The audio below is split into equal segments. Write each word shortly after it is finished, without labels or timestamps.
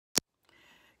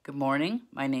Good morning.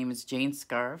 My name is Jane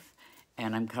Scarf,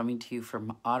 and I'm coming to you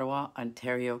from Ottawa,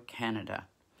 Ontario, Canada.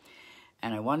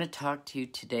 And I want to talk to you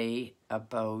today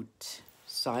about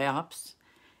Psyops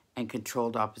and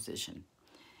controlled opposition.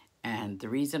 And the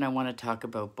reason I want to talk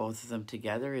about both of them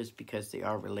together is because they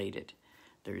are related.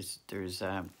 There's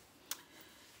a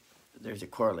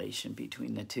correlation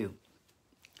between the two.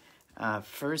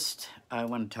 First, I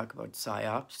want to talk about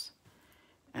Psyops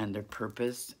and their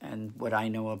purpose and what I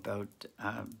know about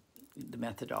the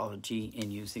methodology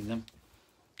in using them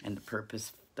and the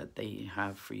purpose that they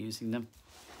have for using them.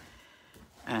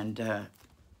 And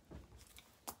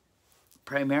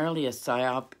primarily a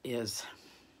psyop is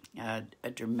a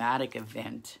dramatic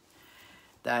event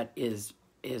that is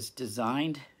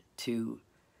designed to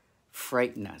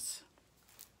frighten us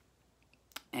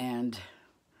and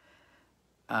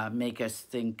make us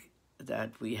think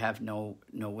that we have no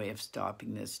way of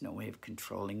stopping this, no way of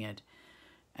controlling it,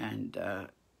 and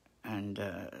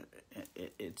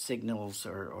it signals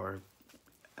or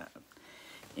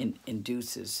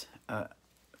induces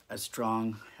a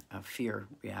strong fear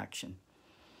reaction.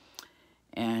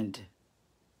 And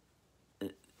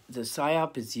the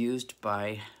PSYOP is used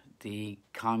by the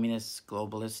communists,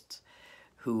 globalists,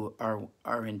 who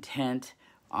are intent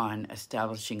on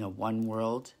establishing a one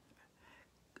world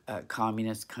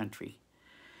communist country.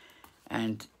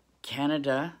 And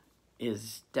Canada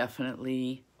is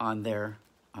definitely on their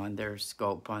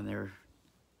scope,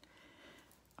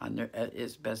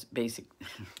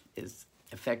 is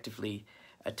effectively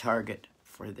a target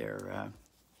for their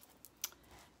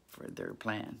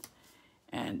plan.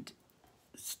 And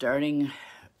starting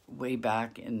way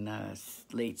back in the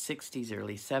late 60s,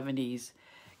 early 70s,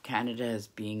 Canada is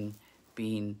being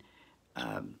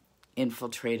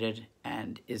infiltrated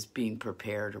and is being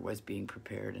prepared, or was being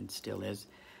prepared and still is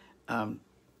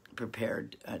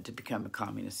prepared to become a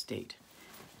communist state.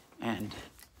 And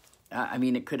I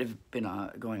mean, it could have been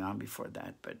going on before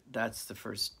that, but that's the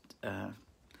first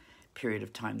period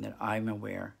of time that I'm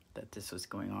aware that this was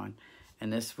going on.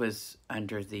 And this was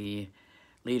under the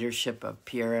leadership of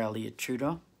Pierre Elliott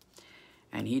Trudeau,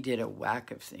 and he did a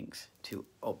whack of things to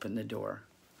open the door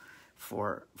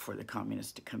for the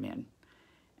communists to come in.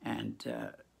 And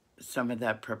some of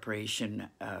that preparation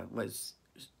was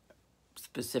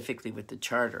specifically with the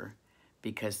Charter,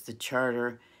 because the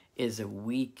Charter is a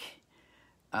weak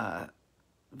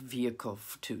vehicle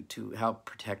to help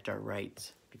protect our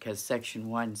rights, because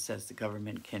Section 1 says the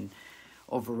government can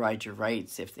override your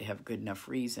rights if they have good enough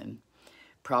reason.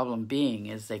 Problem being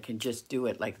is they can just do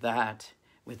it like that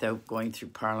without going through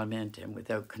Parliament and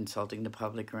without consulting the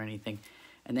public or anything.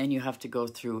 And then you have to go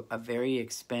through a very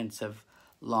expensive,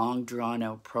 long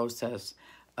drawn-out process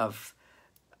of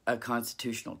a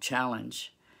constitutional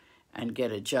challenge and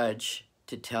get a judge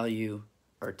to tell you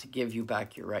or to give you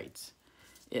back your rights,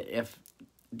 if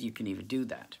you can even do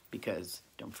that. Because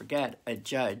don't forget, a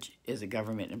judge is a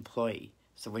government employee.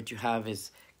 So what you have is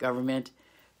government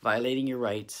violating your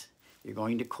rights. You're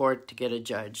going to court to get a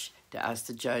judge, to ask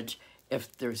the judge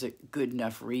if there's a good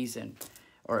enough reason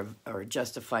or a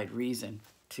justified reason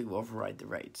to override the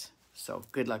rights. So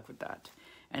good luck with that.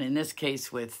 And in this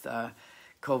case with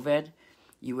COVID,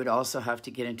 you would also have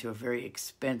to get into a very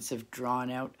expensive,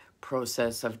 drawn-out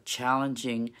process of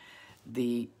challenging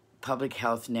the public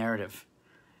health narrative.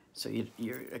 So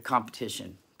you're a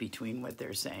competition between what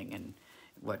they're saying and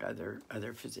what other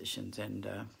physicians and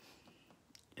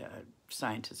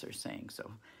scientists are saying.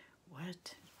 So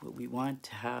what we want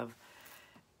to have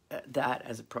that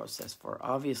as a process for.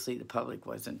 Obviously, the public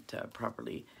wasn't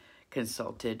properly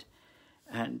consulted,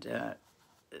 and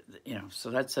so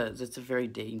that's a very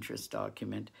dangerous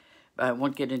document. I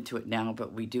won't get into it now,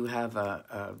 but we do have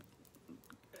a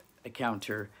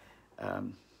counter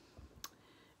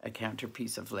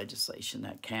piece of legislation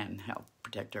that can help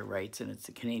protect our rights, and it's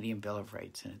the Canadian Bill of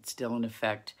Rights, and it's still in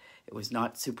effect. It was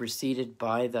not superseded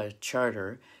by the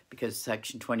Charter, because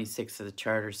Section 26 of the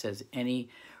Charter says any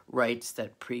rights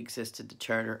that pre-existed the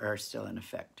Charter are still in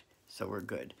effect. So we're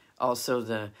good. Also,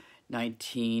 the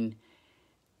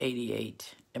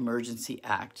 1988 Emergency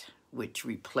Act, which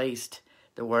replaced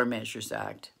the War Measures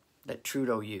Act that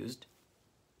Trudeau used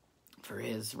for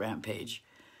his rampage,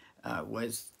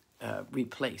 was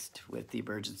replaced with the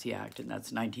Emergency Act, and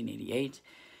that's 1988.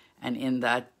 And in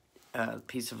that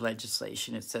piece of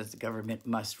legislation, it says the government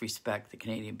must respect the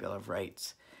Canadian Bill of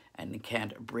Rights and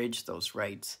can't abridge those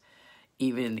rights,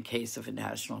 even in the case of a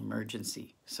national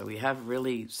emergency. So we have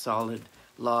really solid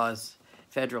laws,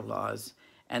 federal laws,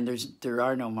 and there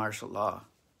are no martial law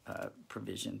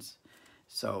provisions.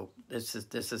 So this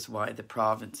is why the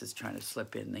province is trying to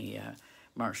slip in the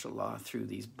martial law through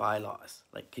these bylaws.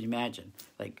 Like, can you imagine?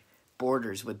 Like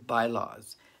borders with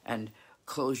bylaws, and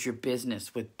close your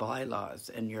business with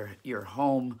bylaws, and your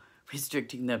home,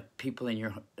 restricting the people in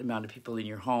your amount of people in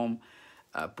your home,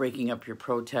 breaking up your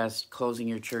protest, closing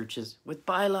your churches with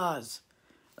bylaws.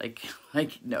 Like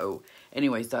no.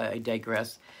 Anyways, I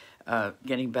digress.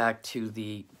 Getting back to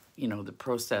the the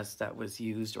process that was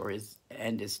used or is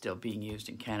still being used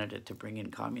in Canada to bring in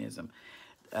communism,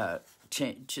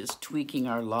 just tweaking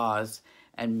our laws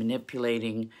and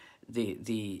manipulating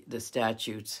the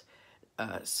statutes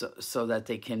so that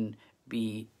they can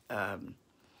be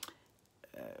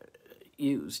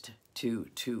used to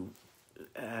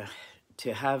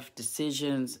have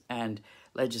decisions and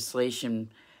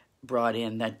legislation brought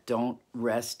in that don't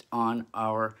rest on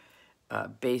our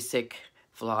basic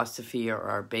philosophy or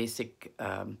our basic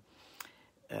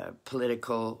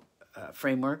political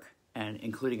framework, and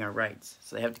including our rights.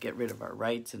 So they have to get rid of our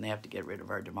rights, and they have to get rid of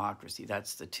our democracy.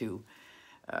 That's the two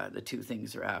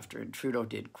things they're after. And Trudeau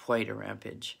did quite a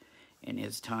rampage in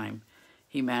his time.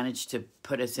 He managed to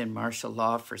put us in martial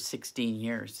law for 16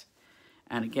 years.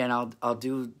 And again, I'll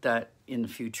do that in the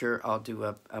future. I'll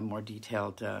do a more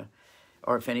detailed,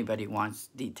 or if anybody wants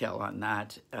detail on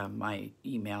that, my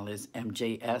email is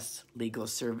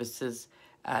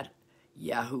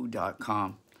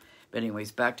mjslegalservices@yahoo.com. But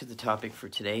anyways, back to the topic for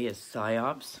today is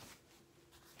Psyops.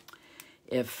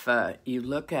 If you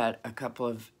look at a couple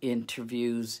of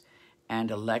interviews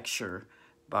and a lecture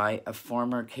by a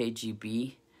former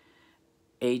KGB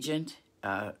agent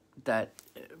that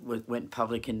went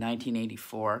public in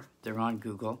 1984, they're on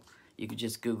Google. You could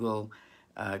just Google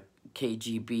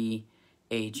KGB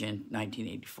agent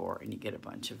 1984, and you get a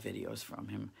bunch of videos from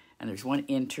him. And there's one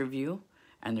interview,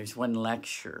 and there's one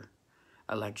lecture,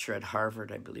 a lecture at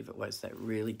Harvard, I believe it was, that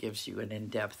really gives you an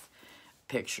in-depth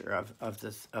picture of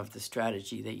the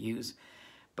strategy they use.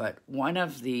 But one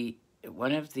of the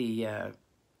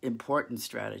important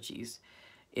strategies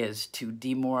is to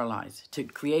demoralize, to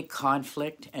create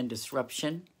conflict and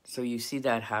disruption. So you see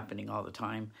that happening all the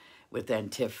time with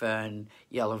Antifa and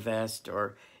Yellow Vest,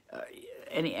 or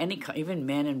even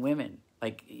men and women.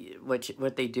 Like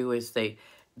what they do is they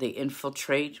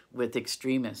infiltrate with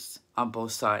extremists on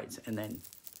both sides and then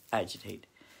agitate.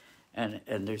 And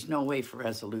there's no way for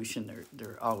resolution.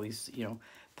 They're always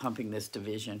pumping this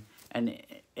division, and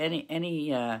any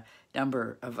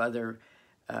number of other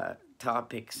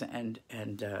topics and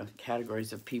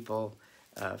categories of people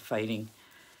fighting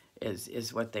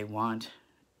is what they want,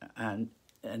 and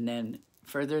then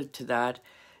further to that,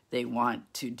 they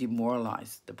want to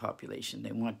demoralize the population.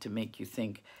 They want to make you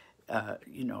think,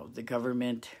 the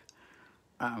government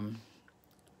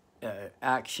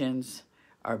actions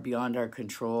are beyond our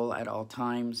control at all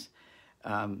times.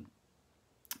 And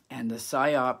the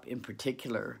PSYOP in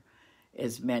particular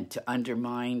is meant to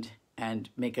undermine and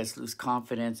make us lose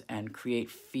confidence and create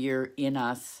fear in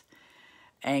us,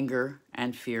 anger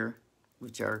and fear,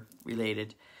 which are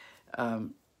related,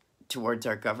 towards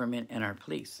our government and our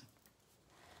police.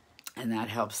 And that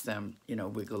helps them,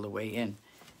 wiggle the way in.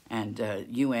 And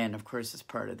UN, of course, is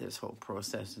part of this whole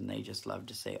process, and they just love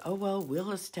to say, oh, well,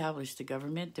 we'll establish the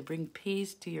government to bring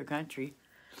peace to your country.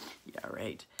 Yeah,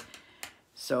 right.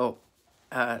 So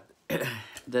the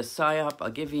PSYOP, I'll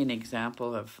give you an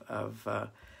example of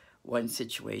one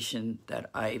situation that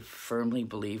I firmly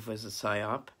believe was a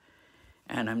PSYOP.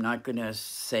 And I'm not going to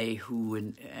say who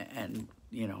and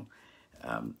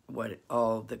what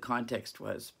all the context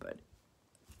was, but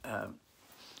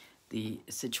the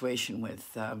situation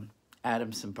with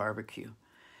Adamson Barbecue,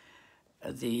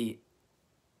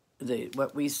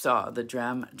 what we saw, the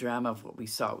drama of what we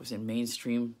saw was in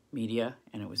mainstream media,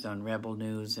 and it was on Rebel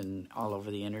News and all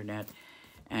over the internet.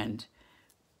 And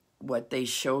what they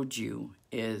showed you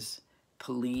is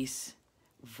police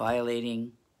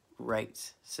violating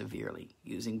rights severely,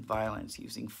 using violence,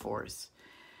 using force.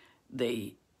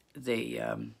 They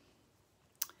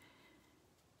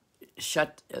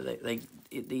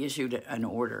issued an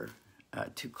order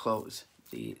to close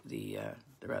the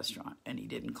restaurant, and he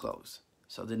didn't close.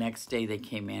 So the next day they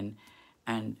came in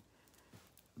and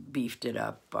beefed it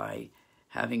up by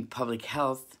having public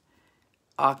health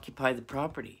occupy the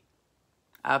property.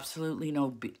 Absolutely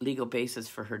no legal basis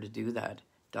for her to do that,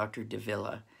 Dr.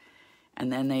 Davila.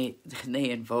 And then they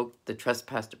invoked the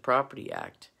Trespass to Property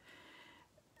Act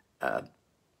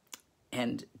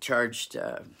and charged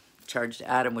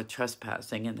Adam with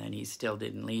trespassing, and then he still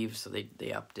didn't leave, so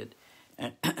they upped it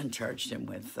and charged him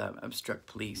with obstruct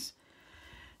police.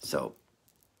 So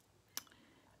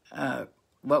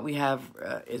what we have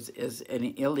is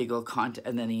an illegal content,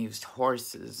 and then he used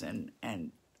horses and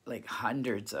like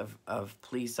hundreds of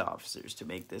police officers to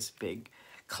make this big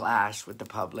clash with the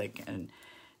public, and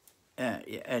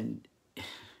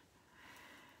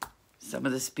some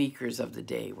of the speakers of the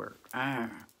day were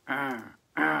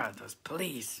those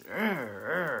police,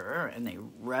 and they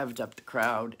revved up the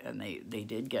crowd, and they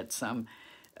did get some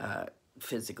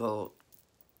physical.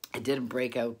 It didn't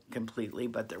break out completely,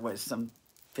 but there was some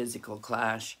physical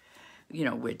clash,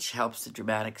 which helps the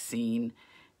dramatic scene,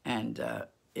 and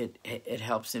it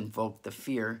helps invoke the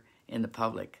fear in the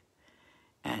public.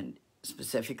 And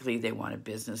specifically, they wanted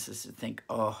businesses to think,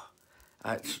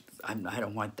 I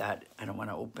don't want that. I don't want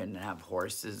to open and have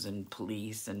horses and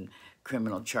police and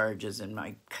criminal charges and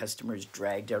my customers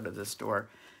dragged out of the store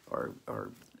or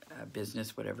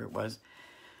business, whatever it was.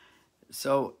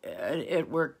 So it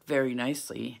worked very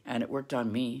nicely, and it worked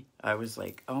on me. I was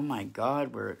like, oh my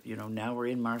God, now we're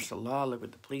in martial law. Look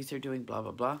what the police are doing, blah,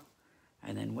 blah, blah.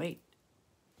 And then wait,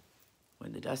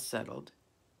 when the dust settled,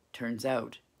 turns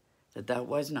out that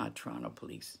was not Toronto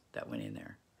police that went in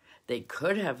there. They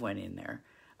could have went in there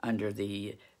under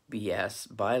the BS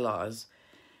bylaws,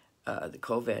 the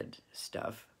COVID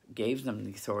stuff, gave them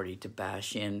the authority to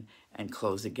bash in and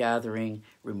close a gathering,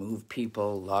 remove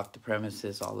people, lock the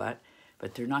premises, all that.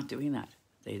 But they're not doing that.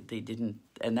 They didn't,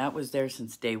 and that was there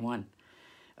since day one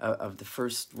of the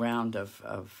first round of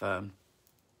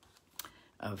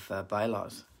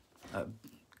bylaws,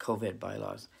 COVID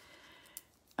bylaws.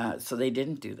 So they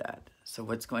didn't do that. So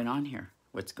what's going on here?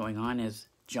 What's going on is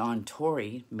John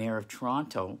Tory, Mayor of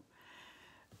Toronto,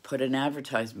 put an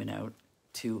advertisement out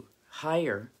to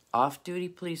hire off-duty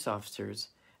police officers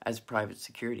as private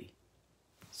security.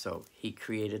 So he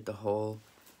created the whole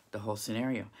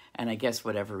scenario. And I guess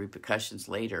whatever repercussions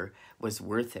later was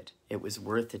worth it. It was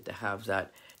worth it to have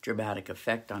that dramatic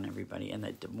effect on everybody and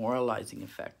that demoralizing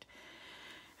effect.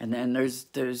 And then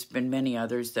there's been many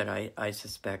others that I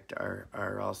suspect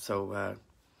are also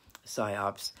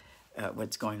Psyops.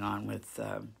 What's going on with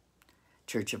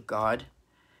Church of God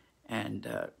and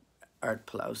Art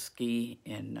Pulowski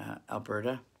in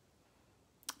Alberta,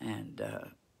 and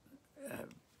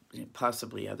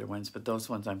possibly other ones, but those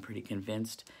ones I'm pretty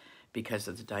convinced because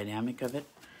of the dynamic of it.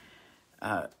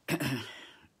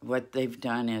 What they've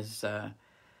done is,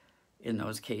 in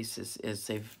those cases, is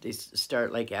they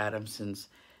start like Adamson's.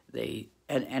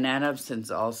 And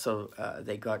Adamson's also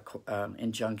they got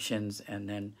injunctions and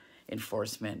then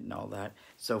enforcement and all that.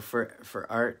 So for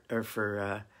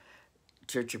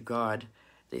Church of God,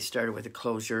 they started with a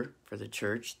closure for the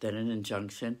church, then an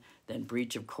injunction, then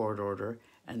breach of court order,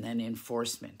 and then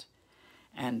enforcement.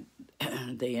 And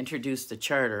they introduced the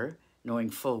charter, knowing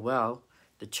full well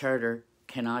the charter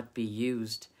cannot be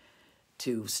used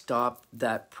to stop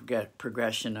that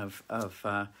progression of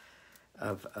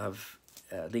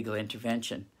legal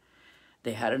intervention.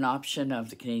 They had an option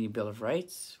of the Canadian Bill of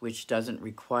Rights, which doesn't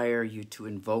require you to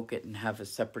invoke it and have a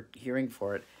separate hearing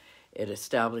for it. It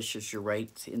establishes your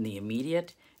rights in the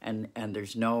immediate, and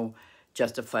there's no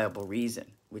justifiable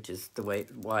reason, which is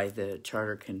why the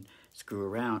charter can screw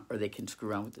around, or they can screw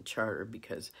around with the charter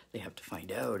because they have to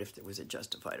find out if there was a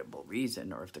justifiable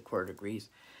reason or if the court agrees.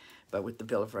 But with the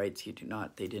Bill of Rights, they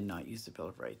did not use the Bill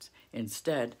of Rights.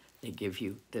 Instead, they give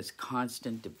you this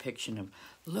constant depiction of,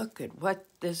 look at what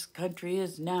this country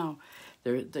is now.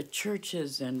 The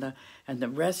churches and the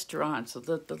restaurants,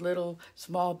 the little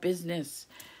small business,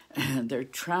 they're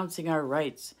trouncing our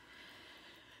rights.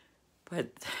 But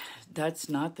that's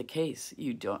not the case.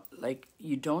 You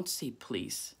don't see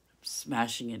police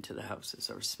smashing into the houses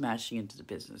or smashing into the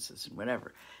businesses and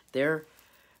whatever. They're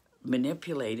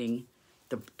manipulating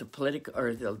the political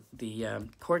or the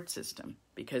court system,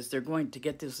 because they're going to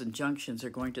get those injunctions. They're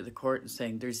going to the court and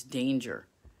saying there's danger,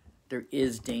 there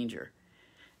is danger,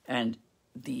 and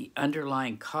the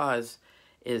underlying cause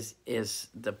is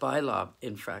the bylaw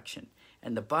infraction,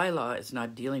 and the bylaw is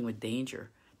not dealing with danger.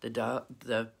 The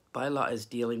bylaw is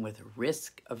dealing with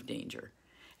risk of danger,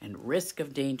 and risk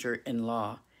of danger in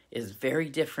law is very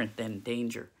different than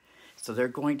danger. So they're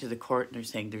going to the court and they're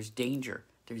saying there's danger.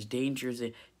 There's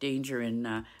danger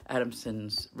in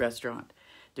Adamson's restaurant.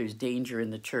 There's danger in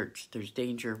the church. There's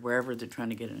danger wherever they're trying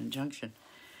to get an injunction.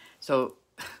 So,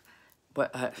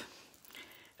 but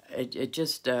it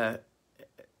just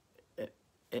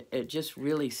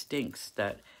really stinks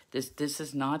that this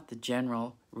is not the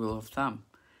general rule of thumb.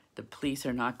 The police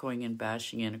are not going in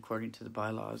bashing in according to the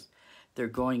bylaws. They're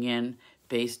going in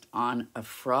based on a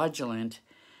fraudulent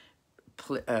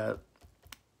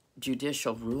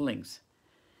judicial rulings.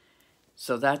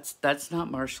 So that's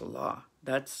not martial law.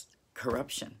 That's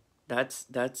corruption. That's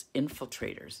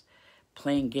infiltrators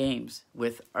playing games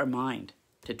with our mind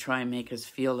to try and make us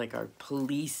feel like our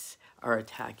police are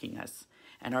attacking us,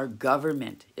 and our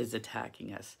government is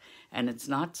attacking us. And it's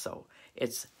not so.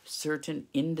 It's certain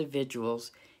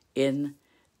individuals in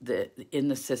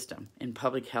the system, in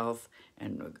public health,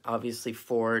 and obviously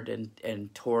Ford and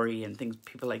Tory and things,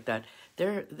 people like that.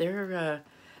 Their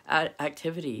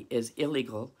activity is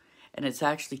illegal, and it's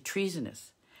actually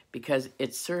treasonous because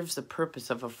it serves the purpose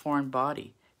of a foreign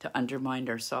body to undermine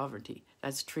our sovereignty.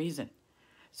 That's treason.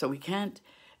 So we can't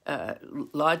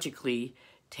logically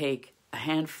take a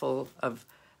handful of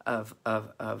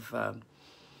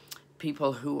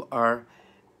people who are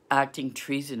acting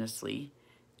treasonously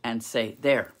and say,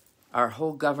 there, our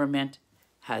whole government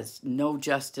has no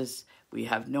justice, we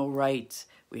have no rights,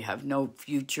 we have no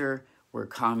future, we're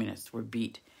communists, we're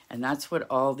beat. And that's what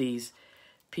all these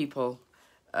people,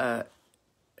 all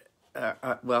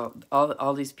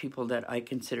these people that I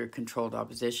consider controlled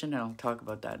opposition, and I'll talk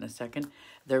about that in a second,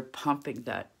 they're pumping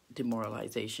that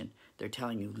demoralization. They're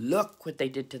telling you, look what they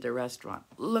did to the restaurant,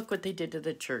 look what they did to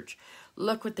the church,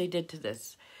 look what they did to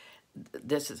this.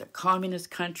 This is a communist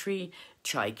country,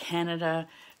 Chai Canada,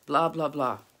 blah, blah,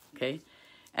 blah, okay?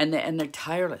 And they're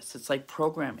tireless. It's like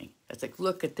programming. It's like,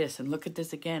 look at this, and look at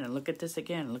this again, and look at this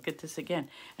again, and look at this again.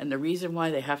 And the reason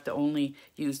why they have to only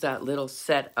use that little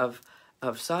set of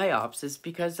Psyops is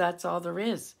because that's all there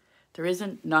is. There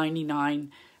isn't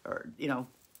 99 or,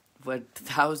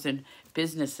 1,000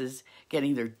 businesses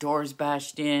getting their doors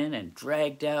bashed in and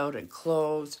dragged out and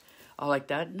closed, all like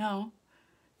that. No,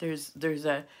 there's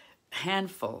a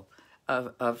handful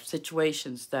of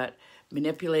situations that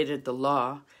manipulated the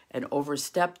law and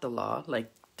overstepped the law,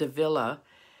 like Davila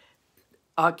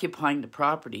occupying the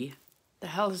property. The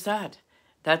hell is that?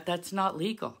 That's not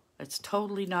legal. It's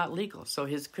totally not legal. So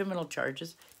his criminal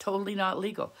charges, totally not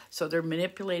legal. So they're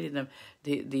manipulating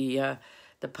the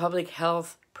public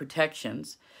health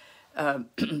protections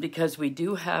because we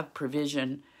do have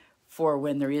provision for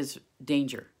when there is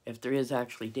danger, if there is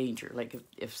actually danger. Like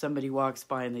if somebody walks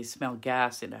by and they smell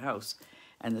gas in a house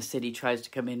and the city tries to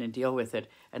come in and deal with it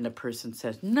and the person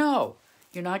says, no,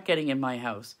 you're not getting in my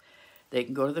house, they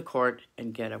can go to the court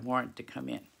and get a warrant to come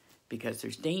in because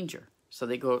there's danger. So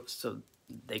they go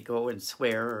and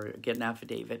swear or get an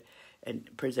affidavit and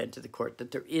present to the court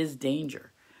that there is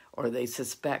danger, or they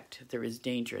suspect there is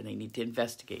danger and they need to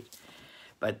investigate.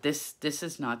 But this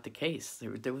is not the case.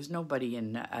 There was nobody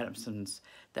in Adamson's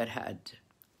that had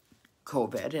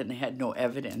COVID, and they had no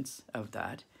evidence of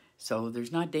that. So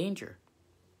there's not danger.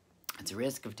 It's a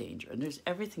risk of danger, and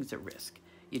everything's a risk.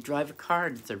 You drive a car,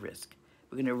 and it's a risk.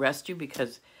 We're going to arrest you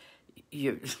because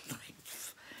you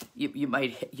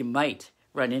might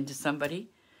run into somebody,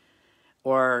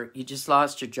 or you just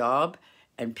lost your job,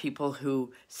 and people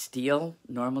who steal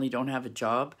normally don't have a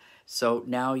job, so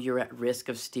now you're at risk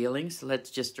of stealing, so let's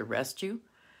just arrest you.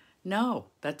 No,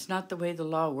 that's not the way the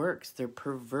law works. They're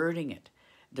perverting it.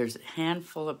 There's a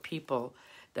handful of people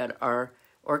that are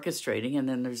orchestrating, and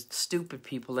then there's stupid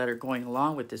people that are going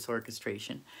along with this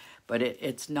orchestration. But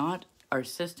it's not, our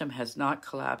system has not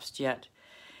collapsed yet,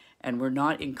 and we're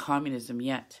not in communism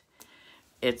yet.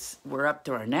 We're up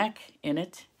to our neck in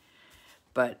it,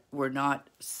 but we're not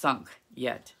sunk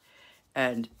yet.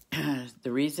 And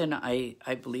the reason I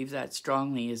believe that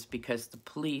strongly is because the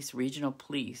police, regional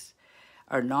police,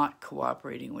 are not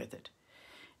cooperating with it.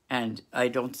 And I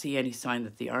don't see any sign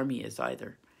that the army is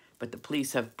either. But the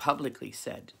police have publicly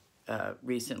said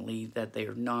recently that they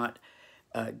are not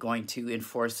going to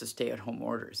enforce the stay-at-home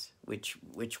orders, which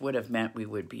would have meant we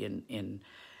would be in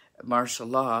martial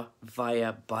law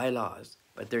via bylaws.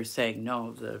 But they're saying,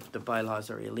 no, the bylaws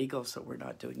are illegal, so we're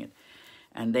not doing it.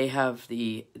 And they have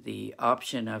the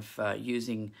option of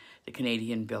using the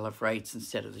Canadian Bill of Rights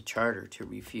instead of the Charter to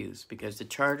refuse. Because the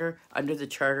Charter, under the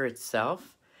Charter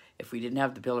itself, if we didn't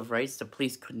have the Bill of Rights, the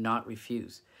police could not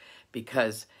refuse.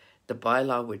 Because the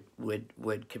bylaw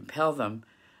would compel them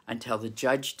until the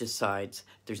judge decides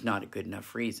there's not a good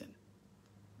enough reason.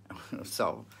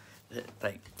 So,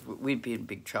 we'd be in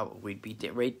big trouble. We'd be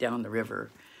right down the river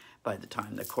by the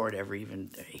time the court ever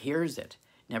even hears it.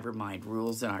 Never mind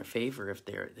rules in our favor if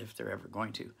they're ever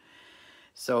going to.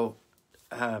 So,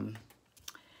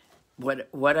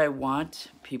 what I want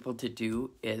people to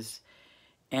do is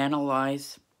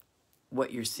analyze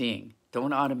what you're seeing.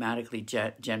 Don't automatically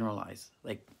generalize.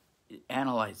 Like,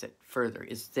 analyze it further.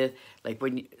 Is this like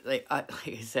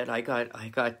I said, I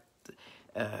got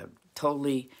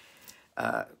totally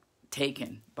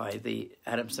taken by the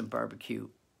Adamson barbecue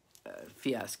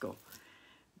fiasco,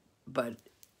 but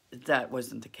that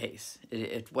wasn't the case.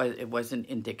 It wasn't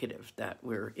indicative that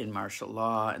we're in martial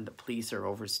law and the police are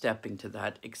overstepping to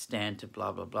that extent of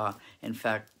blah blah blah. In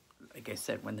fact, like I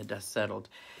said, when the dust settled,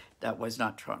 that was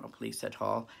not Toronto police at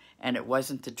all, and it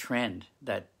wasn't the trend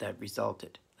that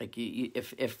resulted. Like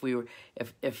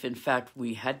if in fact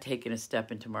we had taken a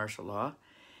step into martial law,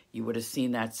 you would have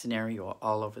seen that scenario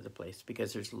all over the place,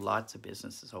 because there's lots of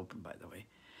businesses open, by the way.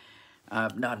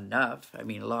 Not enough. I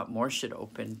mean, a lot more should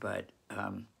open, but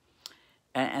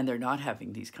and they're not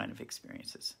having these kind of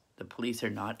experiences. The police are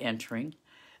not entering.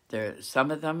 Some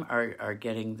of them are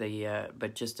getting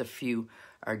but just a few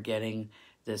are getting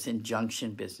this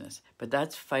injunction business. But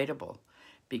that's fightable,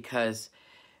 because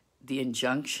the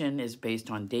injunction is based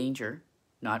on danger,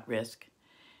 not risk,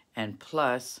 and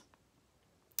plus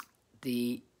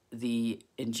the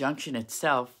injunction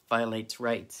itself violates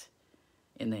rights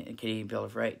in the Canadian Bill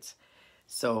of Rights.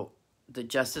 So the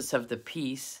justice of the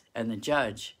peace and the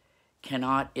judge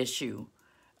cannot issue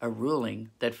a ruling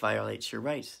that violates your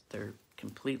rights. They're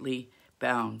completely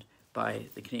bound by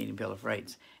the Canadian Bill of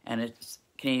Rights. And it's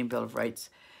Canadian Bill of Rights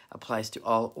applies to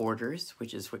all orders,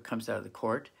 which is what comes out of the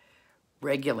court,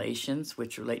 regulations,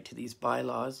 which relate to these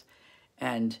bylaws,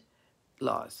 and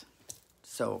laws.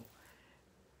 So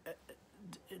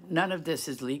none of this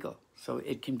is legal, so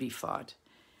it can be fought.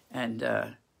 And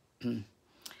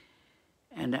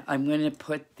and I'm going to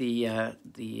put the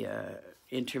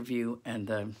interview and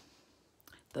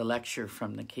the lecture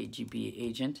from the KGB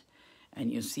agent,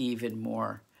 and you'll see even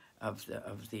more of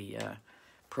the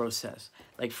process.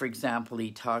 Like, for example,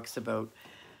 he talks about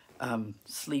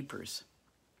sleepers,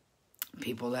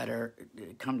 people that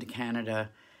come to Canada,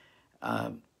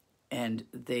 and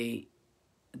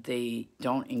they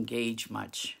don't engage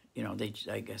much. You know, they,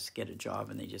 I guess, get a job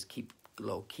and they just keep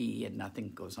low key and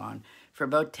nothing goes on for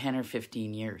about 10 or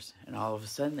 15 years. And all of a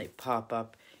sudden they pop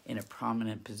up in a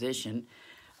prominent position.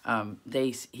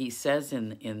 He says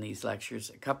in these lectures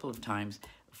a couple of times,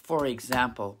 for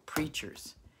example,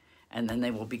 preachers, and then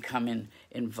they will become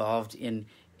involved in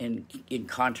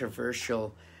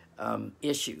controversial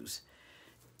issues,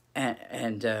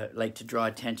 and like to draw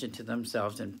attention to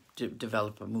themselves and to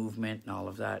develop a movement and all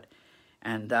of that.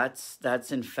 And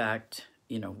that's in fact,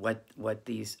 you know, what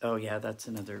these, oh yeah, that's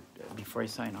another, before I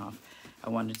sign off, I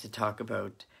wanted to talk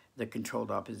about the controlled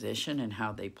opposition and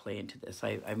how they play into this.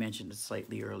 I mentioned it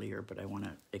slightly earlier, but I want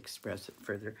to express it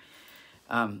further.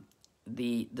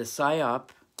 The Psyop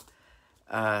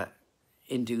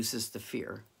induces the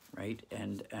fear, right,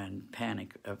 and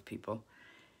panic of people.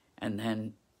 And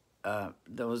then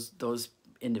those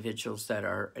individuals that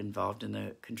are involved in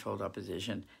the controlled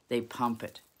opposition, they pump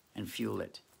it and fuel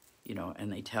it, you know,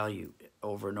 and they tell you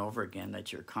over and over again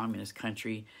that you're a communist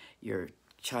country, you're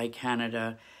Chai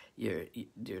Canada,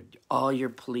 all your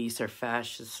police are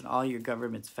fascists and all your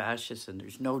government's fascists, and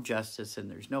there's no justice and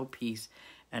there's no peace,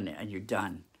 and you're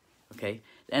done, okay?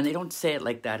 And they don't say it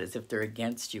like that as if they're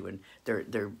against you, and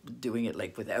they're doing it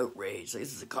like with outrage.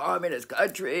 This is a communist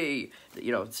country,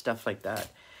 you know, stuff like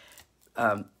that.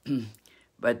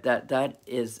 But that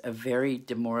is a very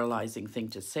demoralizing thing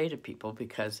to say to people,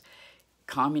 because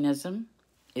communism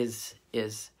is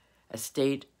a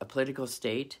state, a political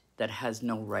state that has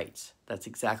no rights. That's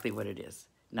exactly what it is.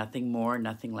 Nothing more,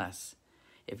 nothing less.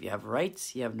 If you have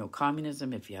rights, you have no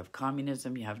communism. If you have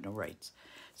communism, you have no rights.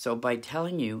 So by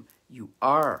telling you you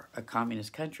are a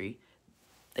communist country,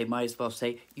 they might as well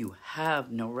say you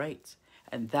have no rights.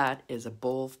 And that is a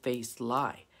bold-faced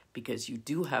lie, because you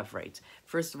do have rights.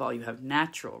 First of all, you have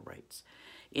natural rights,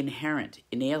 inherent,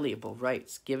 inalienable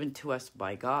rights given to us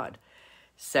by God.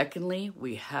 Secondly,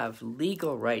 we have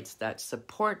legal rights that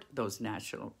support those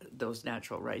natural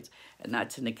rights, and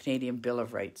that's in the Canadian Bill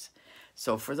of Rights.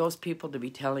 So for those people to be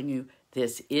telling you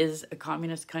this is a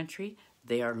communist country,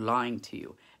 they are lying to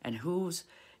you. And whose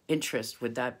interest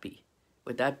would that be?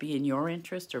 Would that be in your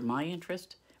interest or my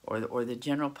interest or the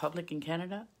general public in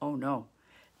Canada? Oh, no.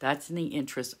 That's in the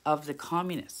interest of the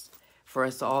communists, for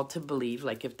us all to believe,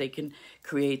 like if they can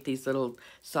create these little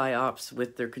psyops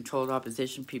with their controlled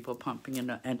opposition people pumping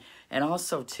in, and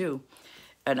also too,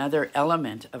 another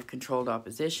element of controlled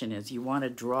opposition is you want to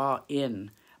draw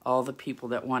in all the people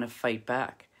that want to fight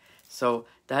back. So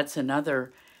that's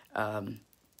another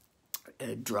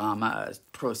drama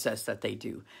process that they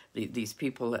do. These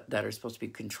people that are supposed to be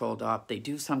controlled op, they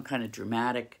do some kind of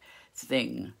dramatic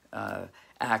thing,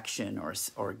 action,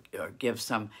 or give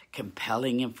some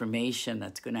compelling information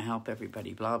that's going to help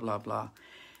everybody, blah, blah, blah.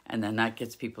 And then that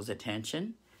gets people's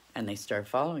attention and they start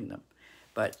following them.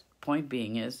 But point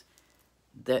being is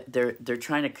that they're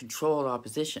trying to control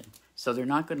opposition. So they're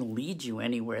not going to lead you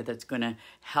anywhere that's going to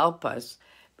help us,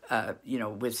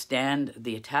 withstand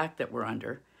the attack that we're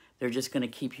under. They're just going to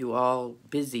keep you all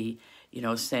busy,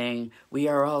 saying, we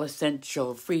are all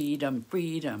essential, freedom,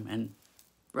 freedom, and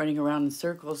running around in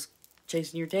circles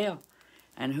chasing your tail.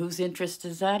 And whose interest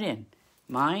is that in?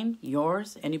 Mine?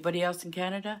 Yours? Anybody else in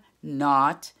Canada?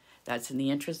 Not. That's in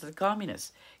the interest of the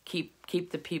communists.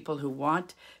 Keep the people who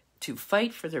want to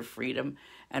fight for their freedom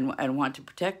and want to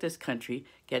protect this country,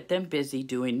 get them busy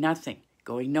doing nothing,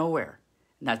 going nowhere.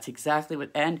 And that's exactly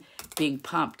what, and being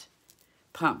pumped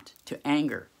to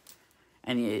anger.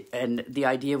 And the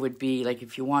idea would be, like,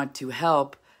 if you want to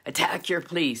help, attack your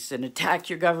police and attack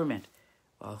your government.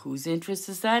 Well, whose interest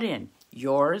is that in?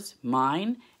 Yours?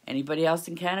 Mine? Anybody else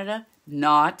in Canada?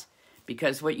 Not,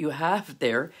 because what you have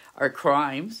there are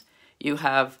crimes. You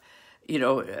have,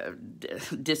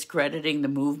 discrediting the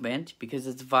movement because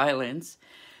it's violence.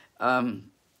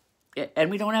 And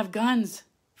we don't have guns,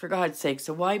 for God's sake.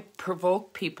 So why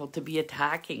provoke people to be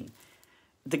attacking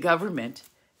the government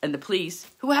and the police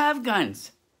who have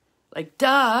guns? Like,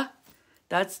 duh.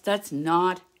 That's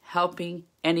not helping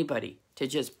anybody to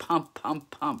just pump.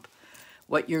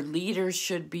 What your leaders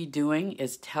should be doing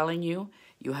is telling you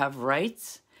you have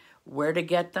rights, where to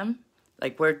get them,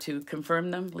 like where to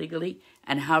confirm them legally,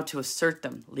 and how to assert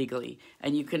them legally.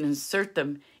 And you can insert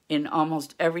them in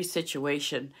almost every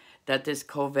situation that this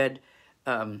COVID,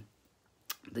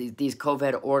 these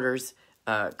COVID orders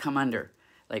come under.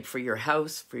 Like for your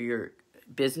house, for your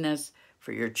business,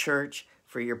 for your church,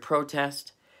 for your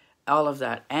protest, all of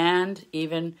that. And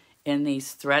even in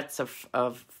these threats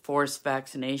of forced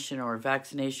vaccination or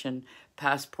vaccination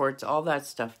passports, all that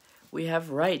stuff, we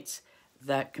have rights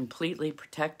that completely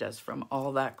protect us from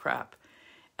all that crap.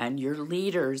 And your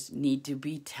leaders need to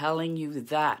be telling you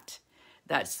that.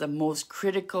 That's the most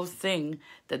critical thing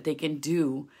that they can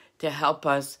do to help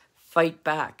us fight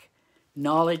back.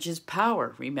 Knowledge is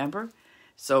power, remember?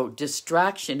 So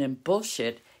distraction and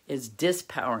bullshit is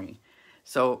dispowering.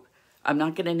 So I'm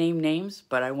not going to name names,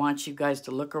 but I want you guys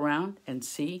to look around and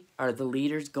see, are the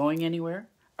leaders going anywhere?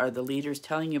 Are the leaders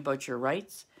telling you about your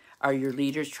rights? Are your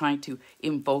leaders trying to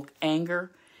invoke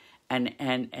anger and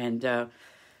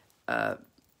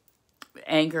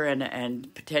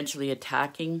potentially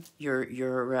attacking your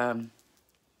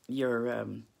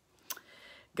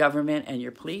government and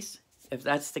your police? If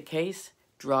that's the case,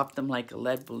 drop them like a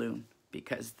lead balloon,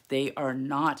 because they are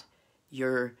not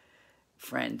your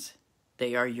friends.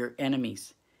 They are your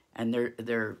enemies, and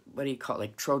they're what do you call it?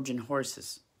 Like Trojan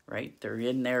horses, right? They're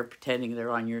in there pretending they're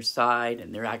on your side,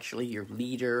 and they're actually your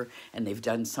leader, and they've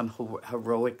done some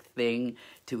heroic thing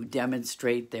to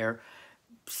demonstrate their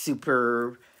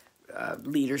super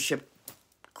leadership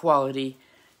quality.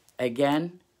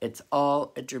 Again, it's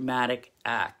all a dramatic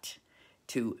act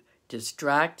to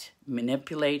distract,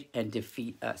 manipulate, and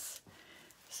defeat us.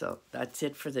 So that's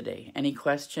it for the day. Any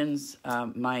questions?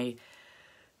 My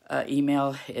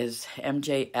email is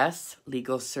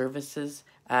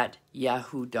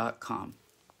mjslegalservices@yahoo.com.